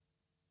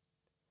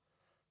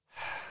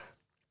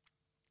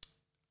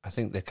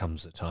think there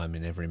comes a time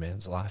in every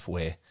man's life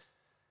where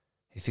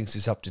he thinks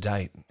he's up to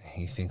date.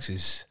 He thinks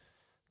he's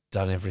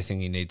done everything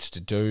he needs to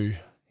do.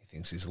 He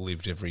thinks he's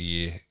lived every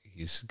year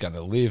he's going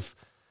to live.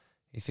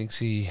 He thinks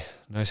he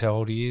knows how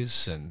old he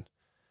is, and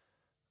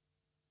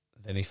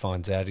then he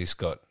finds out he's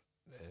got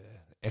an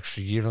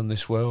extra year on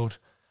this world,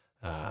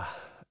 a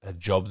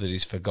job that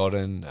he's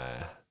forgotten,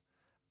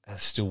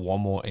 still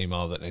one more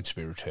email that needs to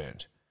be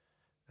returned.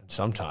 And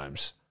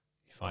sometimes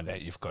you find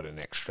out you've got an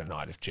extra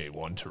night of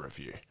G1 to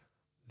review.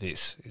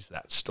 This is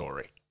that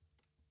story.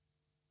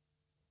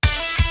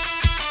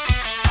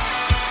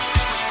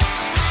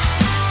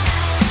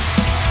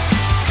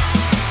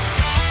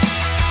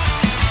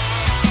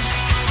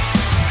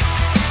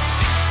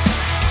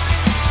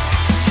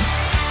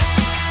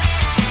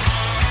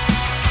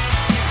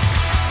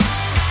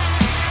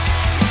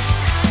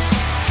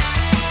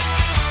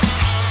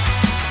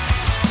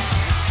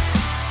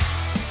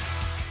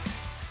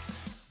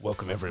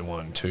 Welcome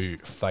everyone to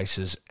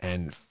Faces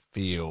and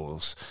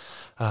Feels.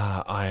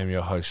 I am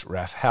your host,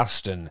 Raph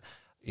Houston.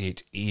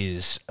 It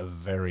is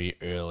very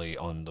early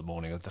on the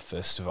morning of the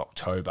 1st of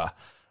October.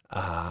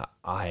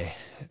 I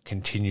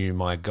continue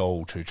my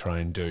goal to try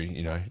and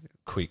do,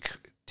 quick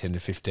 10 to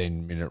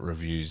 15 minute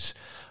reviews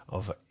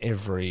of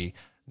every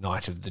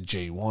night of the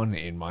G1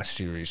 in my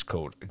series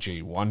called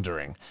G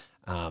Wondering.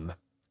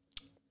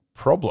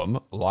 Problem,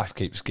 life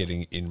keeps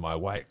getting in my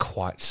way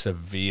quite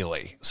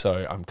severely,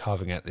 so I'm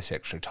carving out this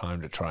extra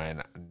time to try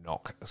and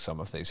knock some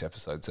of these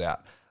episodes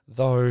out.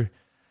 Though,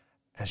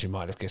 as you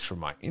might have guessed from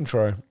my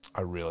intro,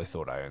 I really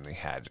thought I only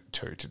had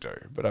 2 to do,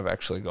 but I've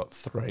actually got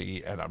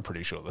 3, and I'm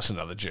pretty sure there's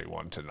another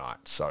G1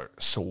 tonight, so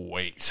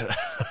sweet.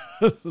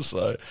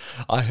 So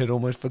I had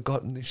almost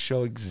forgotten this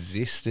show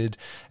existed,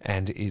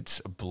 and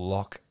it's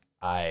Block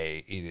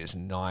A. It is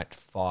night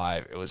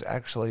 5. It was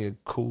actually a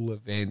cool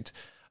event.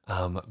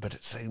 But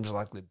it seems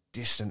like the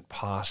distant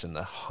past in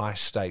the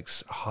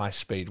high-stakes,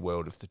 high-speed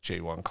world of the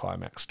G1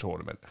 Climax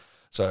tournament.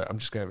 So I'm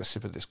just going to have a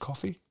sip of this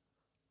coffee.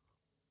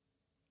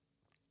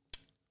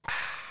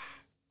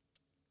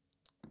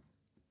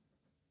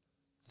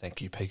 Thank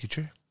you,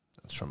 Pikachu.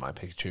 That's from my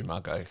Pikachu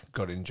mug I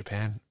got in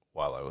Japan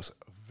while I was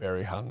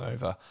very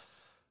hungover.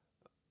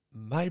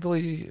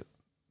 Maybe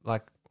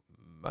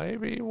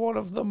one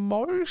of the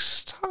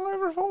most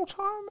hungover of all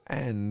time,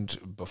 and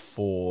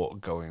before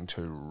going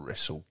to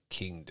Wrestle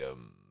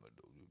Kingdom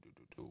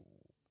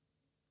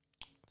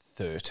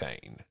 13,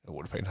 it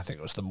would have been, I think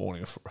it was the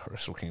morning of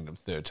Wrestle Kingdom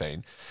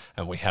 13,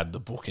 and we had the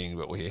booking,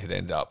 but we had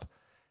ended up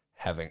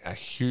having a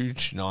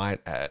huge night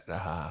at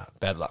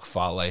Bad Luck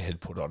Fale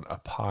had put on a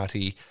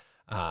party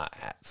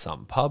at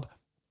some pub,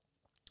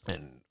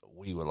 and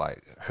we were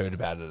heard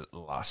about it at the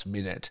last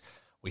minute.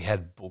 We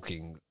had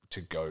booking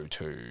to go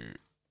to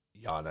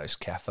Yano's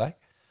Cafe,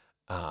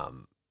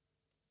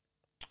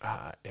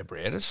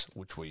 Ebrietas,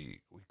 which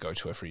we go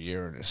to every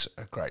year, and it's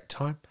a great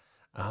time.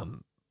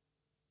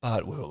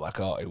 But we were like,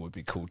 it would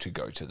be cool to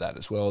go to that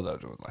as well. They were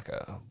doing like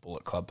a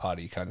Bullet Club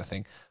party kind of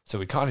thing. So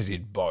we kind of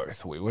did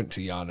both. We went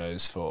to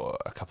Yano's for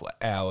a couple of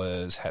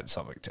hours, had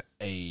something to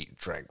eat,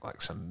 drank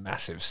like some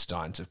massive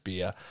steins of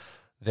beer,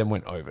 then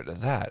went over to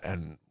that,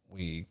 and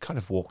we kind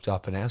of walked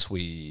up, and as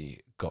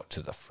we got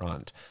to the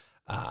front,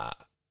 the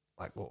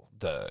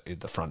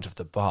front of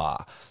the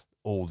bar,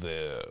 all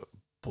the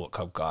Bullet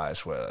Club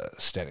guys were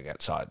standing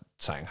outside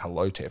saying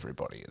hello to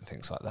everybody and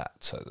things like that.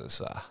 So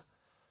there's,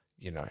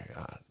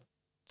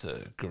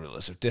 the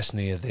Gorillas of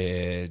Destiny are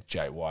there,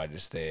 Jay White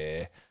is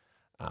there,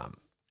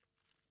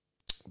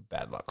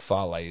 Bad Luck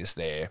Fale is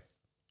there,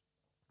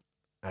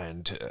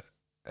 and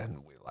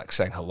we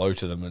saying hello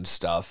to them and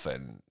stuff,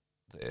 and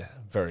they're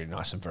very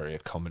nice and very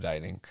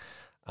accommodating.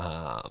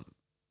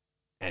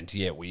 And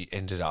yeah, we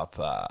ended up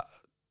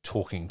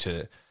talking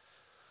to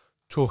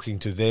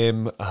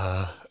them,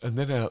 and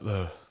then out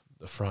the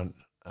front,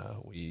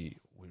 we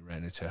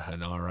ran into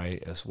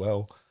Hanare as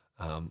well.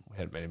 We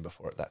hadn't met him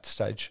before at that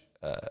stage.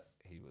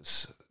 He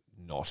was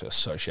not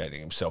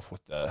associating himself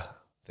with the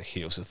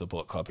heels of the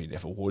Bullet Club. He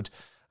never would,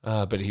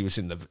 but he was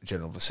in the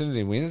general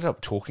vicinity. We ended up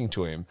talking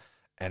to him,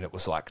 and it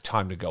was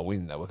time to go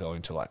in. They were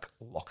going to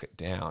lock it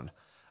down,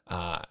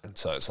 and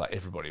so it's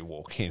everybody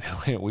walk in.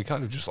 We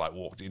kind of just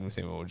walked in with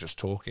him and we were just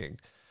talking,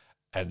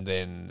 and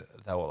then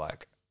they were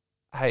like,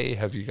 "Hey,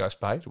 have you guys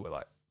paid?" We're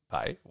like,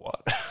 "Pay?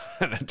 What?"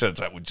 And it turns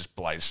out we just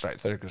blazed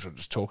straight through because we were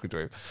just talking to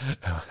him.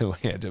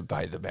 We had to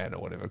pay the man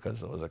or whatever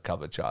because there was a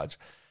cover charge.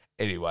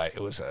 Anyway,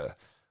 it was a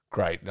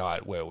great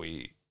night where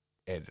we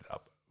ended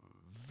up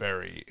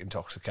very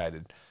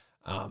intoxicated.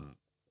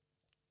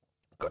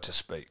 Got to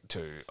speak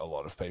to a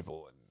lot of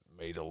people and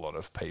meet a lot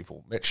of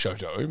people. Met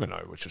Shota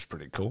Umino, which was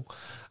pretty cool.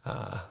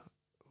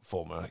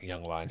 Former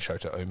Young Lion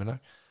Shota Umino.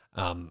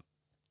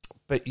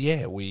 But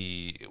yeah,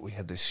 we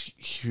had this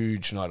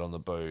huge night on the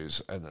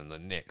booze, and then the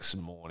next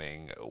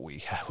morning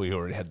we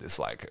already had this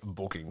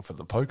booking for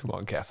the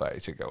Pokemon Cafe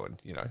to go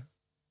and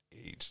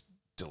eat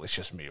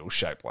delicious meals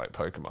shaped like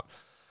Pokemon.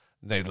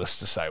 Needless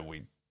to say,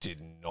 we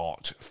did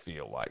not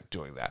feel like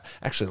doing that.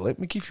 Actually, let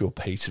me give you a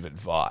piece of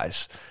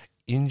advice.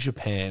 In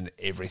Japan,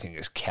 everything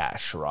is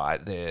cash,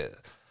 right?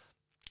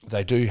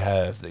 They do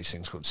have these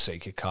things called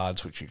Seeker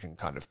cards, which you can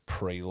kind of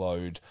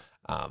preload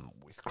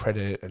with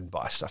credit and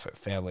buy stuff at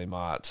Family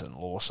Marts and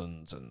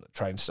Lawson's and the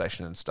train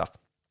station and stuff.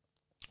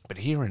 But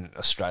here in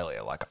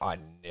Australia, like, I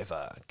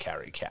never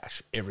carry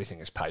cash. Everything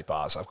is pay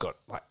bars. I've got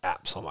like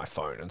apps on my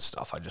phone and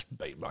stuff. I just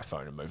beat my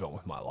phone and move on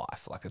with my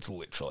life. Like, it's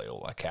literally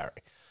all I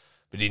carry.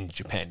 But in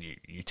Japan,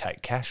 you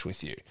take cash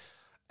with you.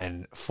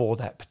 And for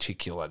that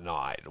particular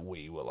night,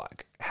 we were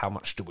like, how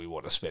much do we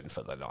want to spend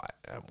for the night?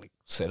 And we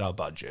set our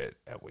budget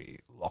and we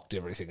locked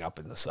everything up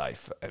in the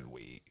safe and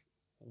we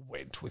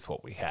went with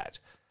what we had.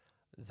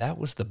 That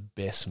was the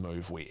best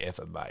move we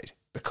ever made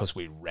because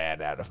we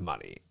ran out of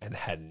money and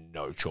had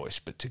no choice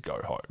but to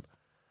go home.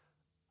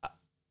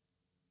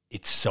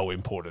 It's so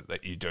important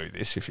that you do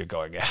this if you're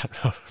going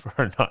out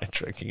for a night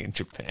drinking in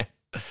Japan,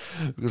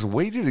 because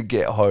we didn't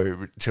get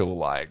home till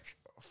like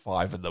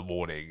 5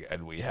 a.m.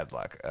 and we had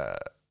like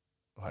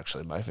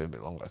actually, it may have been a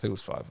bit longer. I think it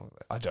was 5.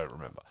 I don't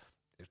remember.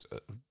 It's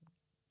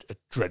a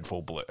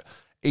dreadful blur.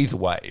 Either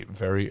way,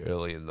 very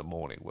early in the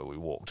morning where we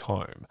walked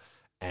home,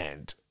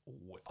 and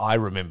I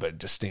remember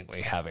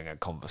distinctly having a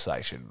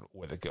conversation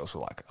where the girls were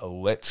like,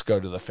 let's go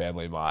to the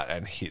Family Mart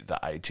and hit the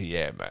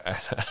ATM.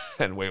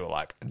 And we were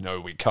like,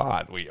 no, we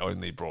can't. We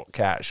only brought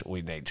cash.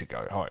 We need to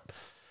go home.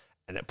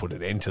 And it put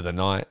an end to the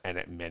night, and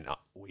it meant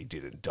we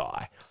didn't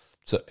die.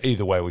 So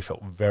either way, we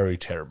felt very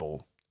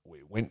terrible.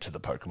 We went to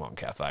the Pokemon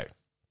Cafe.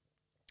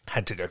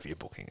 Had to go for your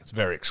booking. It's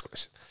very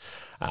exclusive.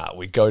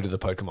 We go to the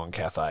Pokemon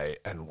Cafe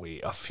and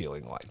we are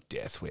feeling like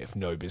death. We have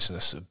no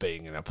business of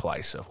being in a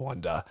place of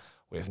wonder.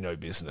 We have no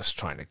business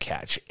trying to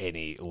catch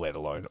any, let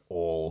alone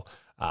all.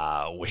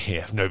 We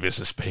have no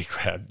business being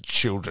around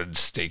children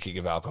stinking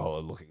of alcohol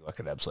and looking like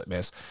an absolute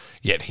mess.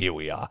 Yet here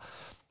we are.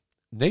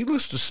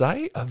 Needless to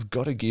say, I've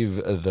got to give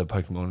the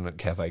Pokemon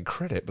Cafe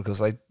credit because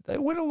they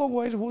went a long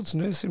way towards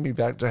nursing me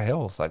back to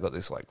health. They got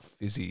this like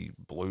fizzy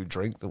blue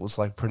drink that was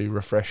like pretty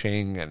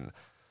refreshing, and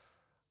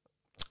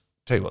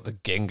tell you what, the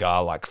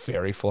Gengar like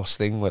fairy floss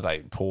thing where they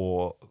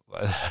pour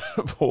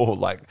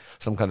like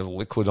some kind of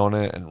liquid on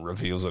it and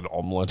reveals an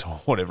omelette or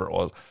whatever it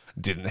was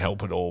didn't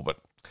help at all. But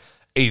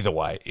either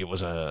way, it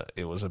was a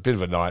bit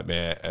of a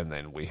nightmare, and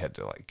then we had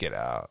to like get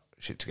our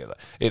shit together.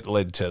 It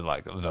led to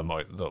like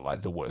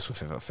the worst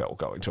we've ever felt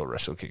going to a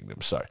Wrestle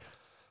Kingdom. So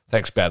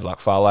thanks, bad luck,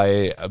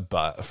 Farley,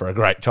 but for a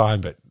great time.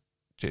 But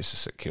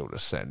Jesus, it killed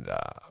us, and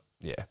a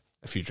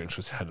few drinks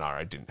with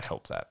Hanare didn't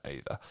help that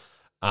either.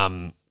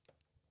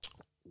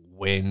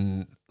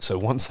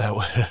 Once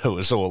that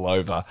was all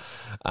over,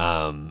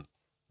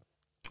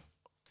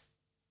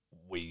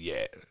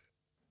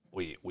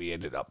 we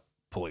ended up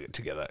pulling it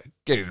together,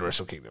 getting to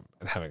Wrestle Kingdom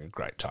and having a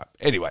great time.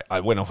 Anyway, I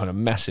went off on a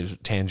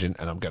massive tangent,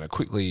 and I'm going to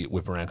quickly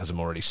whip around because I'm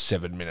already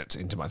 7 minutes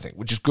into my thing,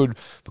 which is good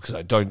because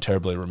I don't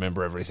terribly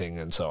remember everything,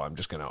 and so I'm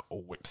just going to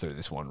whip through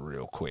this one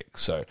real quick.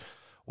 So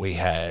we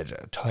had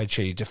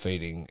Taichi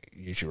defeating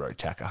Yujiro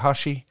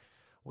Takahashi.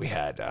 We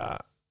had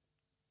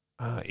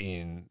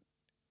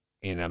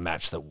in a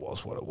match that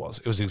was what it was.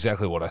 It was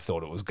exactly what I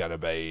thought it was going to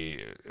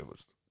be. It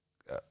was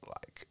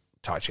like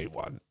Taichi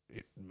won.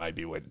 It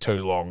maybe went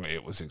too long.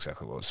 It was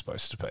exactly what it was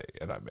supposed to be,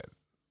 and I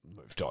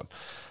moved on.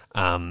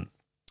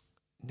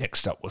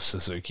 Next up was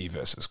Suzuki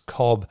versus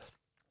Cobb.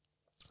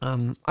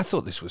 I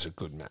thought this was a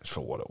good match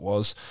for what it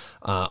was.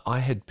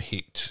 I had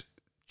picked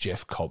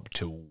Jeff Cobb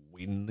to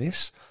win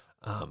this.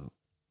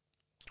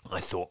 I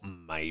thought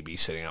maybe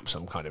setting up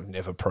some kind of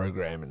Never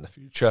program in the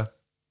future.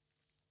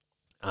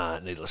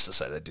 Needless to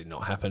say, that did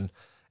not happen,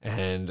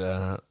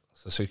 and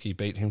Suzuki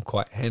beat him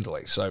quite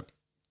handily. So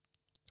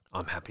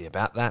I'm happy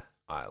about that.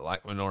 I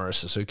like Minoru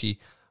Suzuki,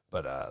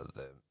 but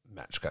the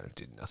match kind of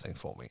did nothing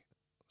for me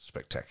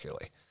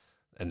spectacularly,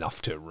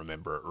 enough to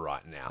remember it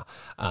right now.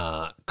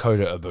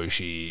 Kota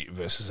Ibushi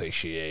versus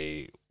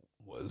Ishii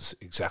was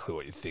exactly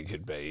what you'd think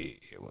it'd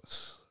be. It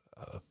was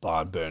a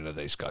barn burner.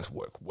 These guys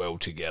work well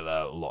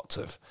together. Lots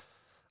of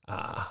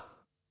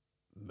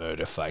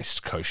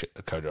murder-faced Kota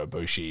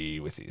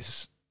Ibushi with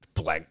his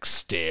blank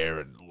stare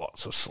and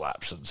lots of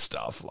slaps and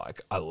stuff.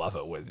 Like, I love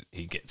it when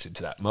he gets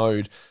into that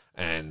mode,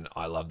 and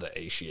I love that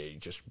Ishii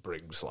just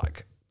brings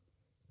like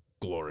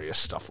glorious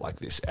stuff like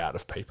this out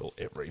of people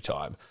every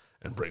time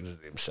and brings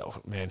it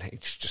himself. Man,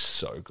 he's just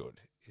so good.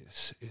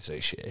 Is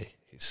Ishii?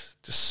 He's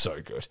just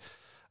so good.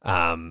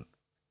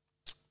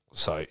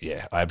 So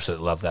yeah, I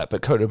absolutely love that.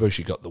 But Kota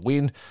Ibushi got the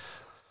win.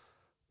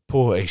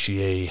 Poor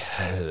Ishii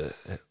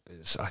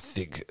is, I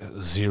think,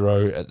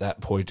 0 at that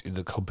point in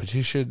the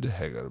competition.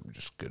 Hang on, I'm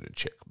just going to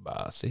check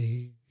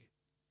Marthy.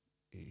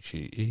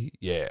 Ishii.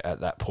 Yeah, at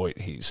that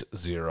point, he's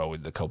 0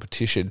 in the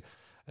competition.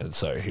 And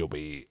so he'll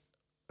be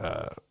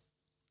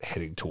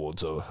heading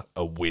towards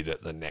a win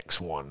at the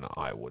next one,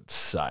 I would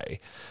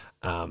say.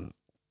 Shingo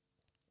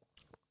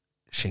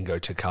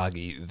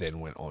Takagi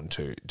then went on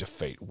to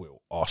defeat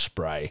Will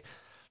Ospreay.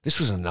 This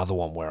was another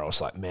one where I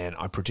was like, man,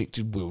 I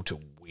predicted Will to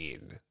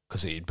win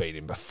because he had beat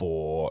him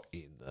before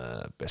in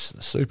the Best of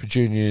the Super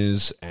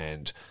Juniors,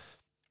 and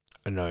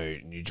I know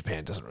New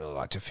Japan doesn't really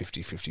like to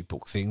 50-50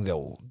 book thing.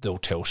 They'll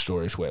tell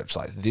stories where it's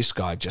like, this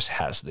guy just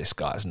has this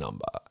guy's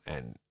number,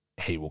 and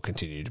he will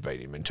continue to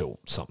beat him until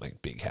something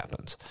big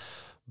happens.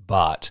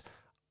 But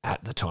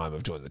at the time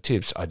of doing the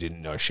tips, I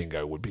didn't know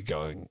Shingo would be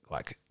going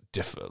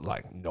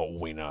not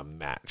win a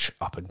match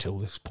up until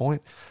this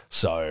point.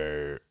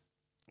 So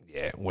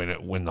yeah,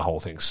 when the whole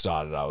thing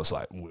started, I was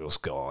like, Will's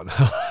gone.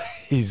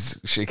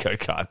 Shingo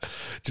can't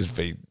just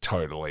be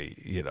totally,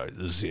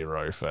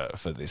 zero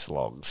for this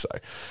long. So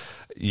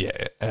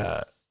yeah,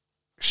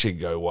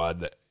 Shingo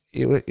won.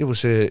 It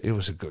was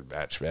a good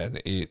match, man.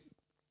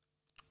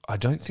 I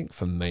don't think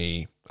for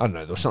me, I don't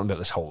know, there was something about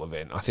this whole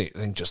event. I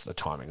think just the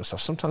timing and stuff.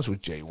 Sometimes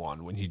with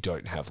G1, when you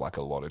don't have like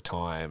a lot of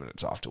time and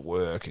it's after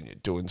work and you're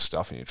doing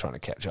stuff and you're trying to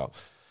catch up,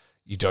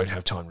 you don't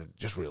have time to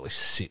just really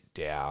sit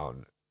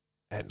down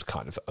and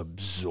kind of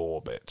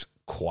absorb it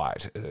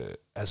quite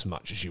as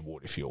much as you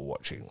would if you're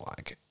watching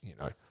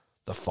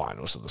the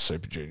finals of the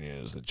Super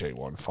Juniors, the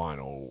G1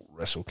 final,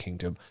 Wrestle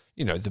Kingdom,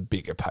 the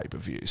bigger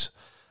pay-per-views.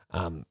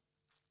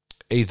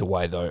 Either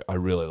way, though, I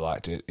really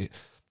liked it.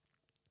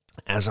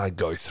 As I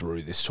go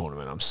through this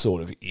tournament, I'm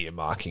sort of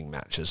earmarking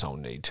matches I'll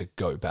need to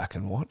go back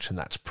and watch, and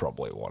that's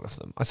probably one of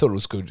them. I thought it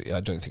was good.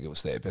 I don't think it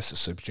was their best of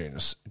Super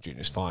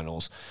Juniors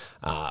finals,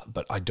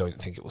 but I don't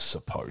think it was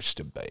supposed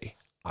to be.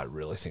 I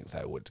really think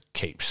they would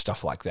keep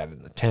stuff like that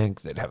in the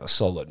tank. They'd have a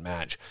solid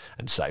match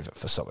and save it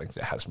for something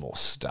that has more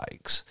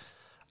stakes.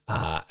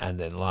 And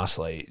then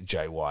lastly,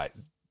 Jay White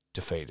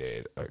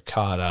defeated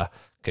Okada,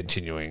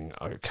 continuing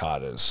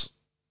Okada's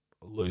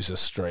loser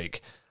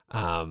streak.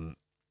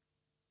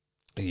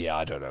 Yeah,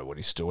 I don't know what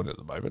he's doing at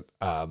the moment.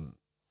 I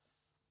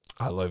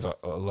love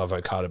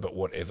Okada, but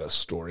whatever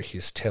story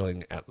he's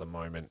telling at the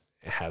moment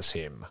has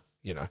him,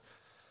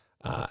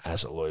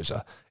 as a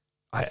loser.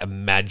 I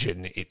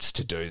imagine it's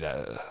to do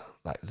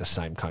the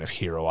same kind of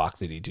hero arc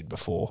that he did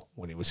before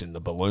when he was in the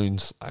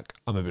balloons. Like,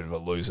 I'm a bit of a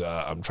loser.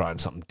 I'm trying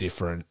something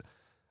different,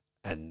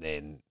 and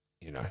then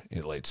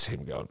it leads to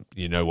him going,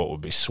 what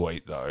would be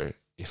sweet though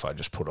if I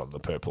just put on the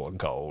purple and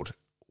gold,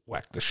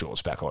 whack the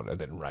shorts back on, and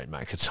then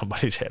Rainmaker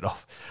somebody's head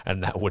off,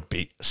 and that would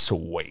be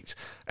sweet.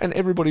 And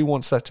everybody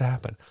wants that to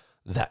happen.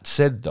 That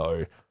said,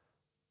 though,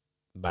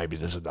 maybe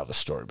there's another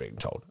story being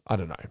told. I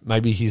don't know.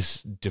 Maybe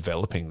he's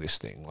developing this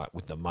thing, like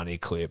with the money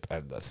clip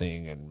and the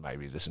thing, and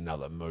maybe there's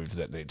another move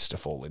that needs to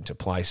fall into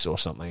place or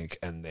something,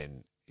 and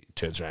then it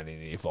turns around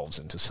and it evolves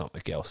into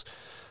something else.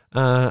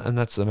 And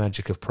that's the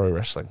magic of pro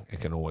wrestling. It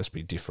can always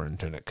be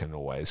different, and it can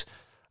always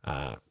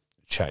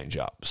change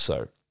up.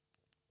 So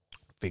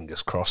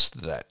fingers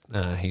crossed that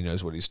he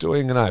knows what he's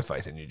doing, and I have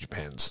faith in New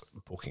Japan's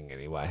booking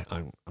anyway.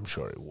 I'm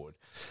sure it would.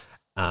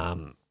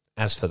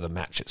 As for the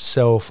match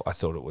itself, I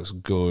thought it was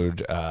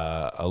good.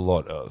 A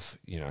lot of,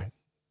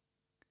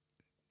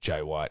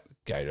 Jay White,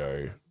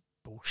 Gato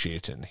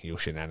bullshit and heel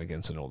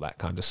shenanigans and all that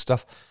kind of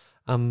stuff.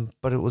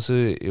 But it was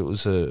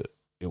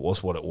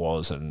what it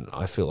was, and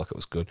I feel like it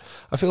was good.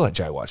 I feel like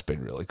Jay White's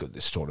been really good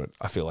this tournament.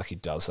 I feel like he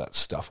does that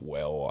stuff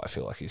well. I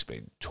feel like he's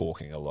been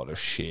talking a lot of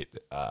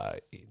shit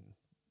in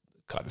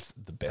kind of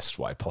the best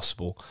way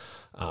possible.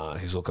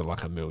 He's looking like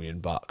 $1 million,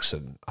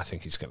 and I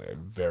think he's going to go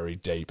very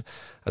deep.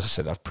 As I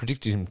said, I've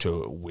predicted him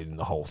to win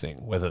the whole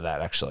thing. Whether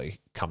that actually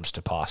comes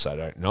to pass, I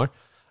don't know.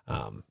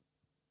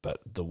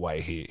 But the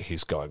way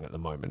he's going at the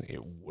moment,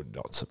 it would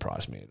not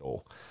surprise me at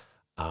all.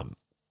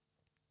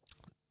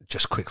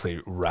 Just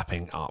quickly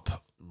wrapping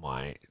up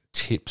my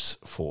tips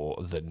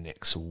for the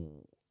next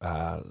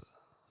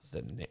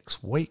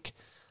week.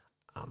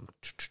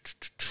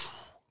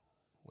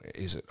 Where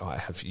is it? I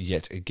have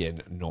yet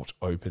again not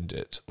opened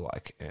it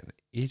like an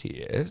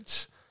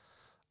idiot.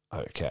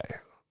 Okay.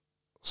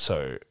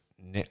 So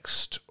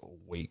next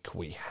week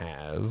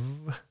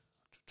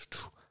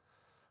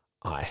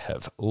I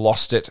have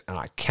lost it and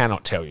I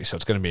cannot tell you. So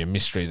it's going to be a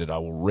mystery that I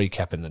will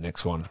recap in the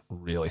next one.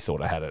 Really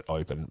thought I had it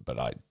open, but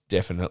I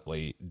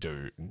definitely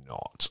do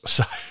not.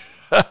 So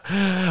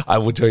I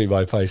will tell you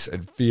my face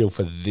and feel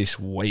for this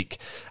week.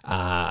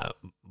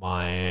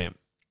 My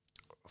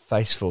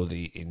face for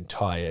the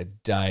entire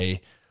day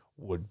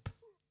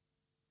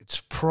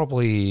it's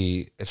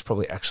probably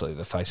actually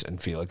the face and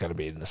feel are going to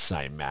be in the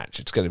same match.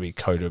 It's going to be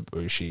Kota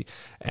Ibushi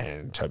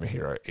and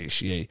Tomohiro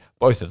Ishii,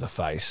 both of the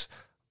face,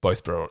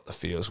 both brought the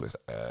feels with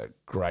a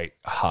great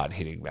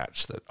hard-hitting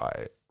match that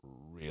I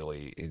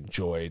really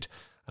enjoyed.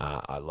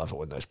 I love it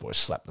when those boys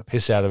slap the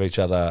piss out of each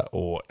other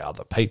or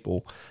other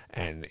people,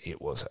 and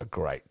it was a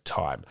great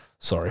time.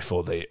 Sorry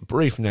for the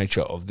brief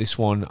nature of this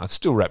one. I've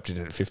still wrapped it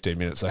in at 15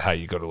 minutes, so hey,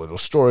 you got a little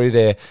story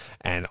there,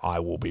 and I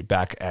will be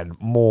back and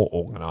more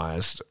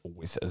organised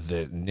with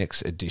the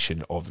next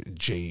edition of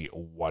G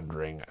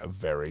Wondering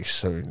very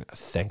soon.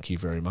 Thank you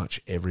very much,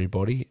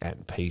 everybody,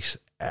 and peace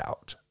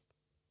out.